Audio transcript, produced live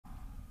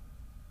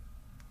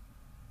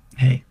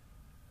Hey,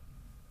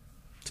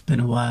 it's been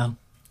a while.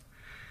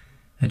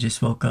 I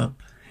just woke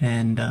up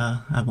and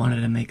I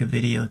wanted to make a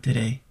video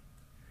today.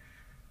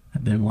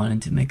 I've been wanting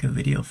to make a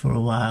video for a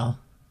while,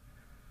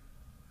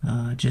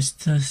 just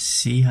to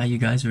see how you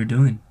guys were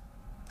doing.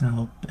 I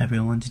hope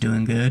everyone's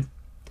doing good.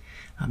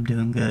 I'm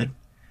doing good.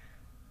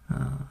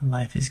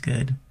 Life is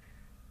good.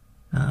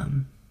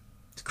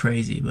 It's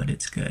crazy, but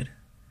it's good.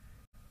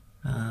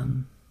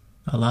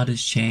 A lot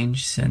has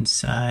changed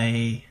since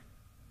I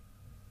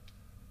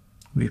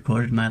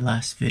recorded my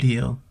last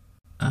video.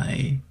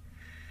 I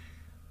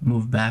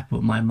moved back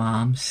with my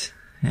moms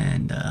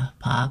and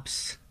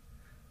pops,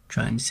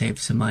 trying to save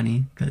some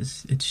money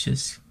because it's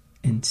just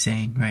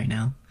insane right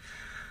now.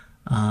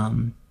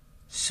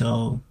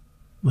 So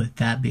with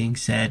that being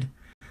said,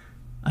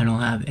 I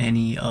don't have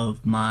any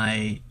of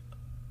my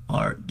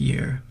art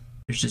gear.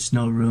 There's just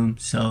no room,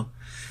 so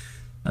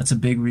that's a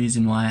big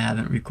reason why I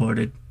haven't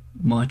recorded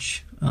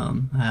much.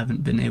 I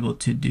haven't been able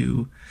to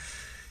do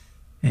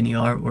any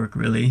artwork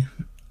really.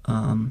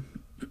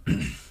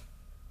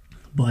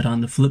 But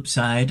on the flip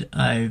side,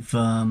 I've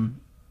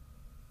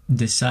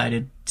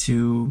decided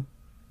to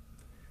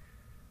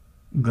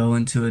go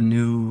into a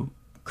new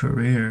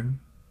career.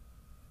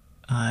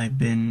 I've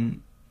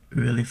been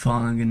really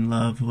falling in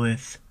love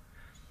with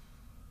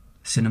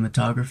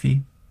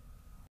cinematography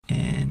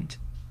and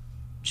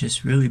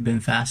just really been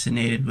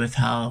fascinated with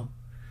how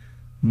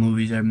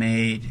movies are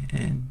made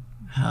and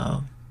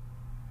how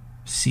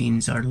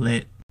scenes are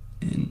lit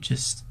and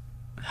just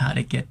how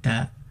to get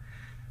that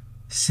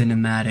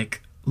cinematic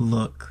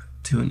look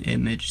to an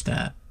image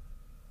that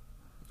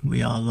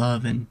we all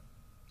love and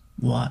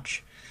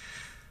watch.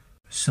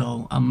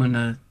 So I'm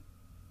gonna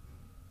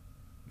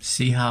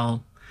see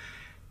how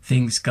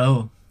things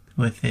go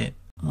with it.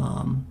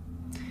 I'm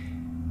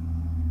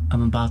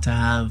about to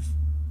have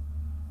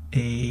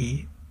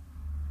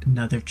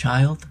another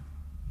child,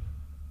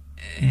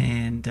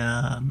 and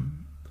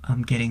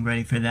I'm getting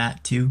ready for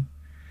that too.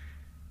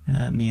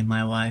 Me and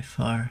my wife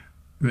are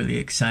really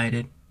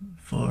excited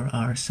for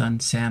our son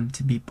Sam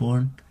to be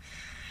born.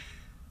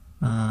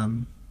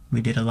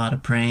 We did a lot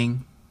of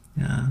praying.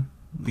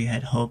 We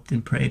had hoped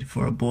and prayed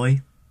for a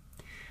boy,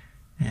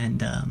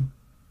 and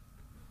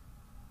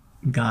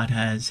God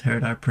has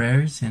heard our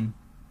prayers, and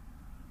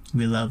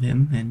we love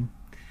him and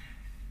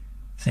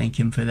thank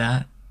him for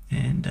that.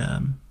 And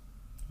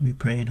we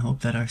pray and hope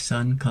that our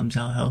son comes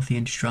out healthy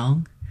and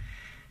strong,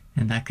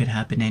 and that could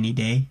happen any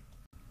day,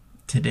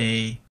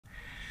 today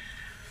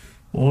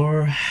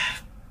or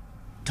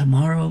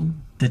tomorrow.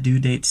 The due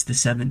date's the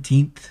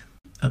 17th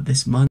of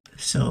this month.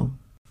 So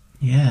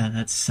yeah,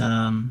 that's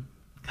kind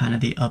of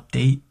the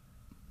update.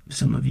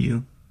 Some of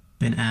you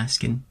been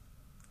asking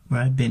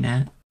where I've been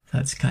at.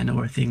 That's kind of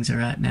where things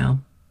are at now.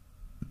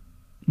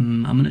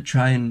 I'm gonna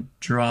try and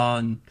draw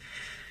and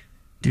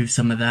do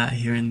some of that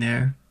here and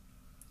there,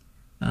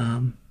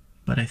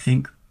 but I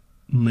think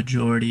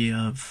majority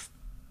of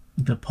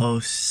the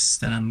posts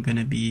that I'm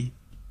gonna be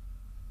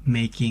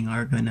making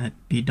are gonna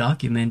be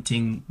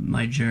documenting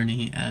my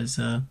journey as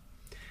a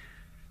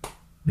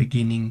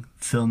beginning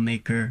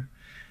filmmaker.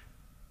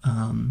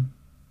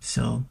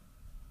 So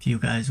if you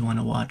guys want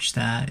to watch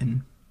that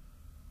and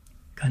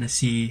kind of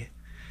see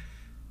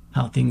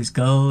how things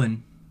go,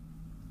 and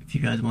if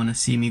you guys want to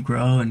see me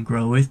grow and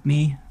grow with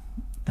me,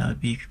 that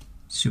would be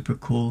super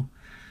cool.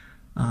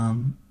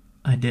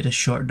 I did a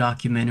short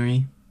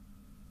documentary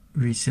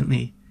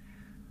recently,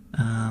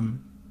 and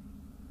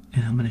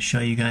I'm going to show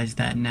you guys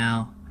that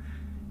now.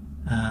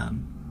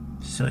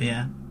 So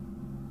yeah,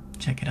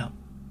 check it out.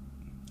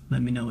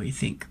 Let me know what you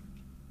think,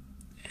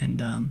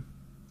 and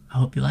I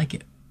hope you like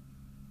it.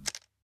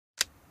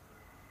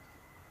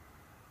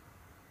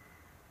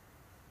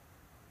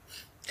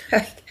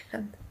 I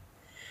can't.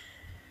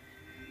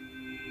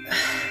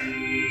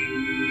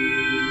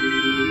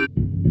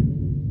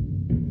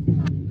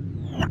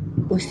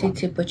 Усі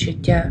ці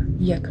почуття,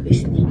 як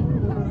весні.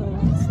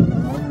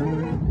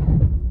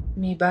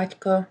 Мій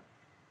батько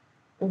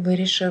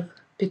вирішив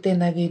піти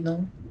на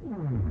війну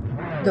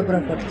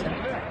добровольцем.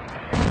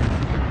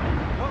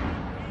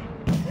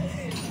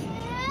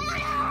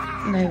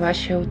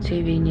 Найважче у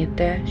цій війні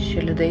те,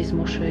 що людей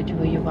змушують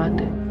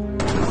воювати.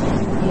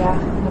 Я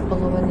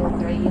наполовину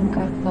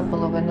українка,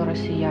 наполовину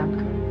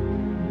росіянка.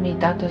 Мій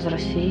тато з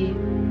Росії,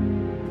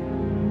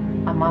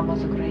 а мама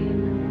з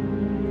України.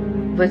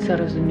 Ви це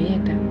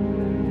розумієте?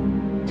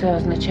 Це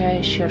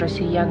означає, що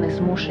росіяни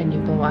змушені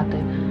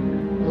вбивати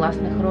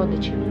власних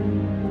родичів.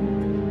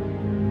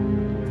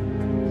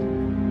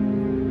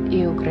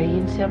 І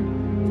українцям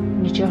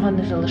нічого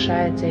не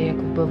залишається, як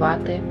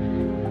вбивати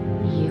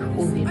їх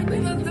у відповідь.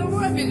 Они над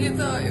домами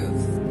летают.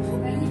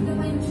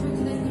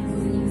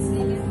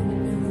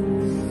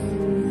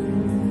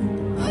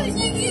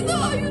 Они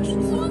кидают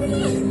что-то.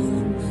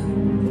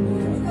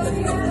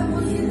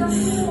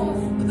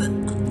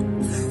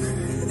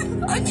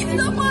 Они в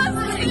дома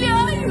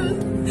стреляют.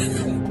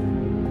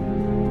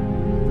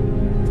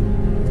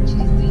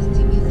 Через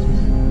 200 метров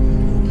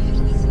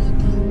поверните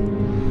направо.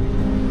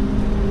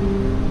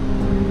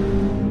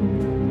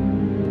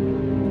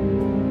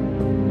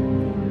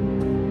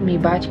 Мій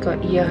батько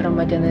є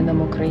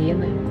громадянином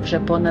України вже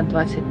понад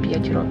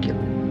 25 років.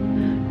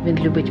 Він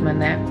любить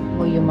мене,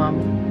 мою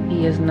маму, і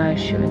я знаю,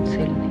 що він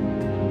сильний.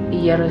 І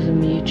я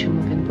розумію,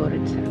 чому він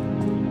бореться.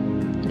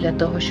 Для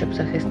того, щоб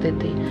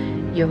захистити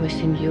його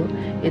сім'ю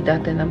і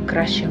дати нам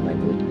краще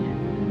майбутнє.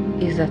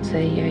 І за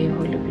це я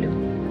його люблю.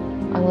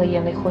 Але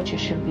я не хочу,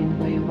 щоб він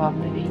воював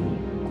на війні.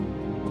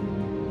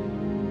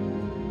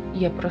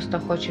 Я просто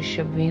хочу,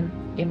 щоб він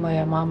і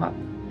моя мама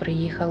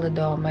приїхали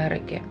до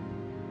Америки.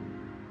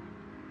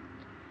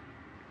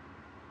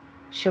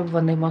 Щоб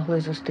вони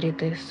могли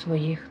зустріти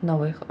своїх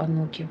нових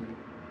онуків.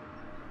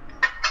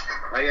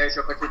 А я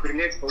еще хочу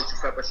прилечь,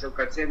 полчаса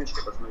пощелкать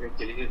семечки, посмотреть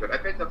телевизор.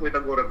 Опять какой-то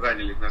город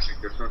заняли в нашей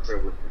Херсонской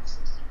области.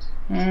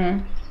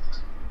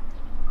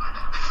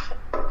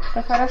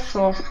 Это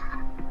хорошо.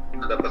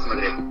 Надо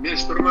посмотреть. Видишь,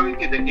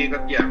 штурмовики такие,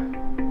 как я.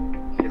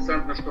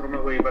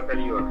 Десантно-штурмовые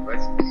батальоны,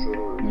 бачишь,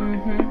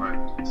 шуруют, понимают.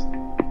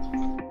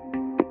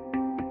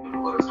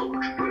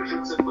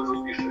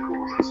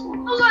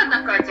 Ну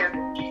ладно, Катя,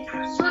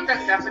 что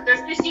тогда?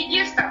 Ты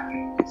сидишь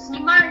там,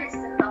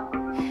 снимаешься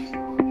там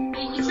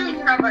и ничего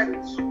не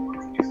говоришь.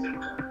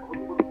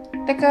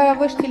 Так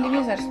вы же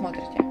телевизор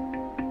смотрите.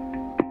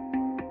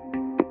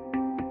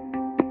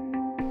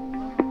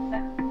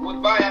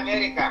 Goodbye,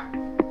 Америка.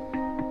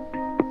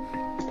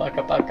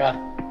 Пока-пока.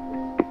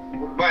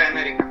 Goodbye,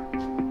 Америка.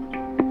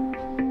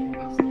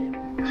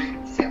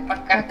 Все,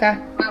 пока. Пока.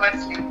 Мы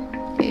вас любим.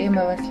 И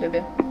мы вас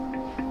любим.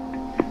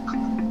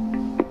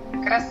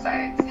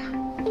 Красавица.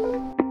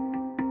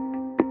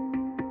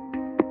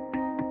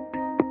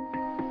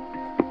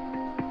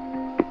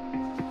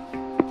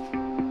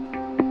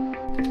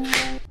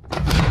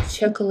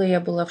 Ще коли я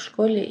була в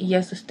школі,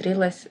 я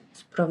зустрілась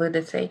з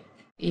провидицею.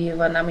 І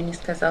вона мені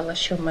сказала,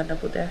 що в мене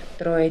буде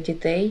 3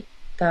 дітей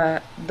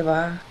та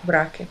 2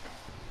 браки.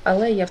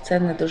 Але я в це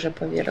не дуже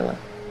повірила.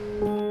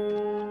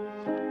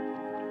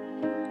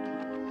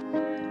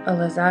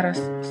 Але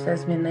зараз все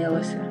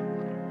змінилося.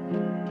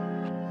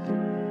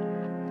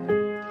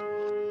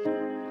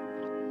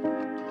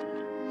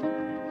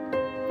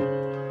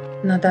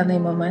 На даний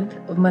момент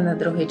в мене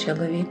другий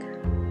чоловік.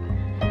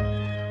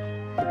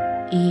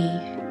 І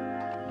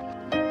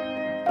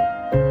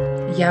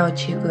я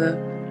очікую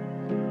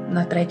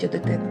на 3-ю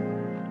дитину.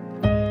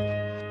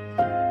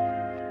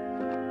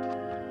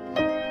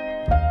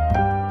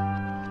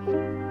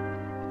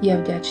 Я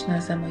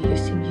вдячна за мою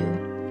сім'ю.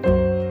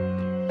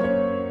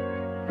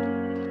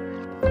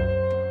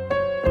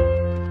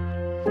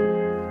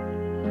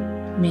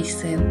 Мій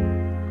син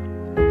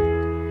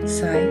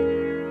Сай,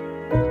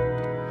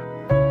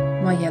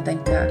 моя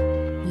донька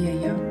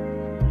Йо-Йо.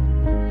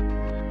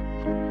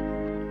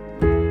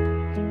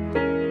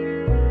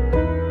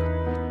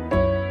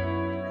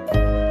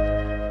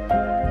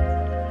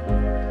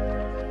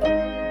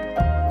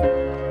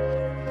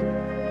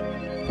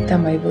 Та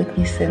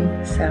майбутній син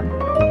Сем.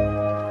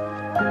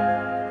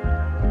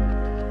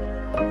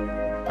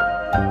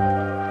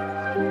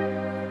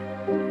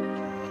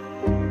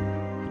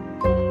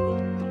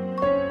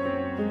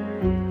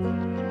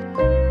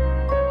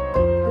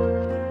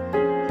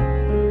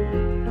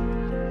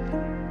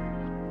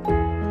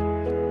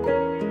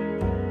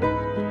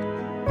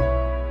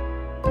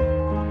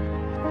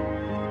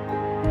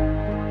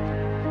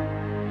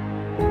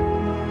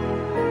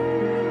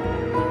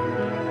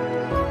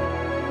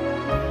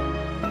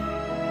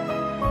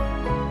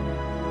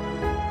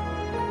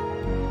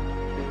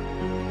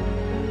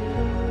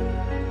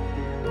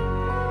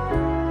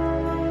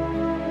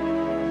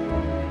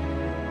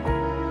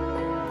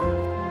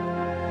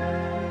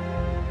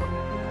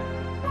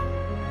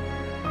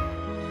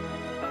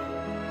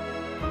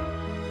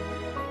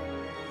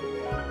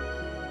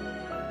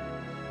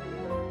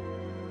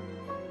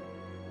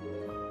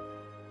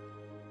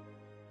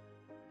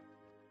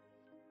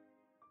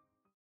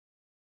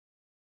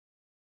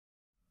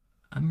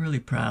 I'm really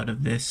proud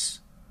of this.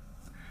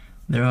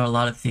 There are a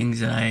lot of things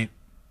that I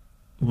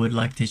would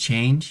like to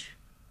change,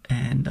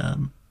 and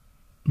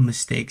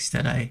mistakes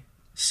that I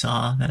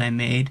saw that I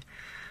made.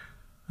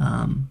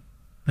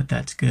 But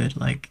that's good.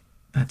 Like,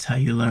 that's how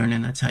you learn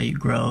and that's how you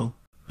grow.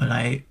 But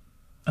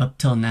up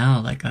till now,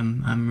 like,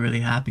 I'm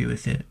really happy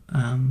with it.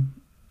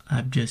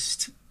 I've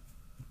just,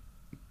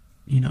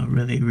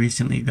 really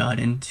recently got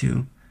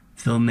into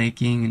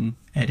filmmaking and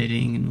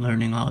editing and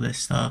learning all this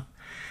stuff.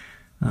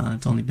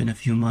 It's only been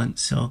a few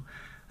months, so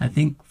I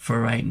think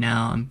for right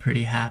now I'm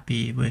pretty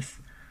happy with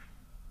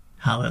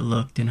how it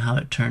looked and how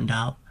it turned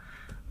out.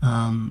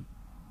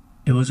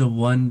 It was a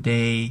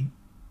one-day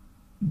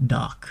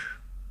doc,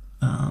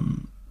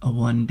 a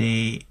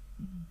one-day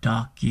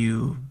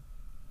docu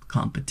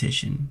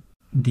competition.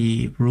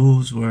 The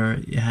rules were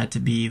it had to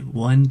be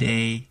one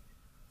day,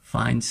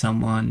 find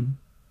someone,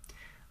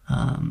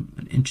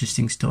 an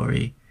interesting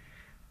story,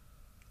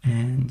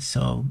 and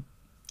so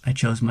I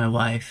chose my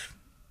wife.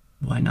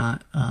 Why not?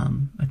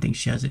 I think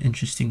she has an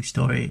interesting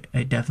story.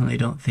 I definitely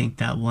don't think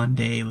that one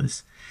day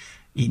was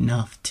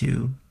enough to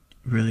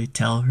really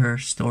tell her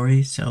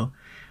story. So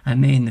I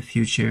may in the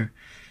future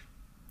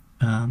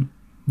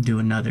do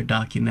another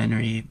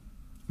documentary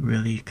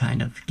really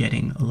kind of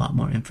getting a lot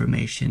more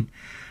information.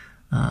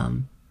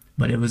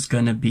 But it was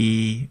gonna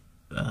be,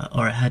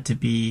 or it had to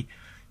be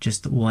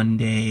just 1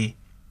 day,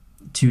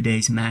 2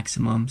 days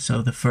maximum.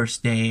 So the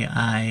first day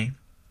I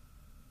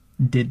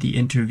did the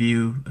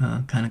interview,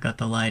 kind of got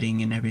the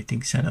lighting and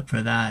everything set up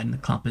for that, and the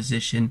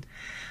composition,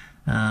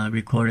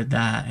 recorded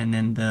that, and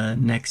then the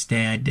next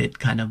day I did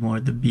kind of more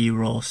the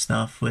B-roll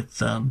stuff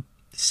with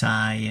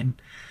Sai and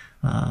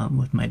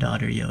with my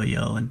daughter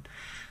Yo-Yo and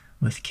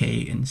with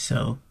Kate, and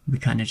so we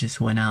kind of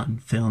just went out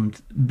and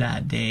filmed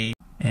that day.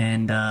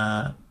 And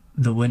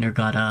the winner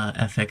got a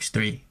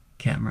FX3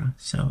 camera,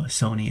 so a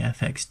Sony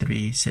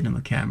FX3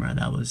 cinema camera.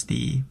 That was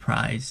the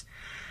prize,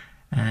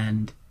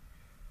 and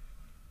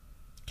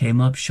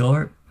came up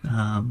short.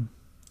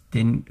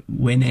 Didn't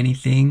win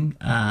anything.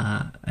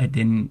 I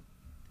didn't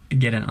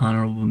get an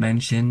honorable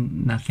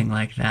mention, nothing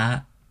like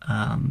that.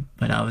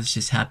 But I was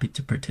just happy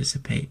to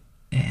participate,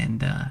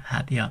 and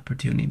had the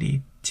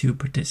opportunity to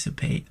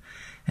participate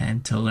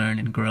and to learn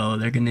and grow.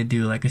 They're gonna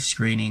do like a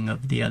screening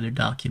of the other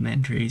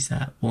documentaries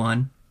that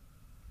won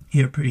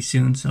here pretty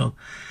soon, so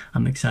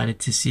I'm excited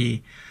to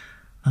see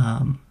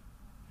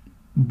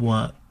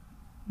what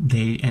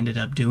they ended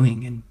up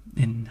doing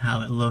and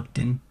how it looked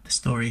in the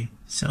story.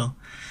 So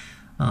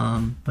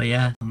but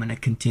yeah, I'm gonna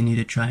continue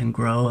to try and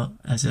grow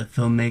as a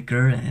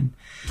filmmaker, and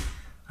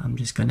I'm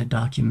just gonna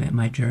document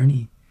my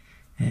journey,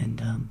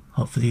 and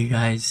hopefully you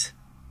guys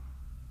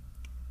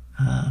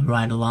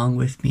ride along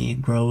with me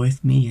and grow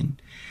with me.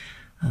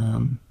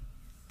 And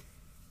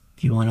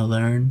if you want to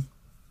learn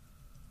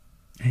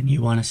and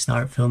you want to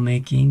start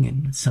filmmaking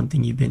and it's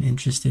something you've been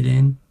interested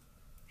in,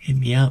 hit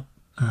me up.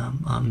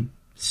 I'm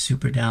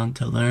super down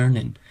to learn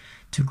and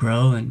to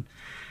grow, and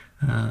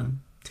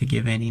to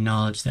give any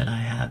knowledge that I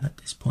have at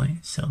this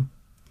point. So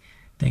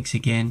thanks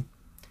again.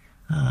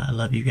 I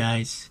love you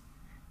guys,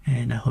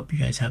 and I hope you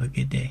guys have a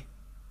good day.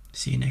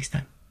 See you next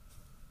time.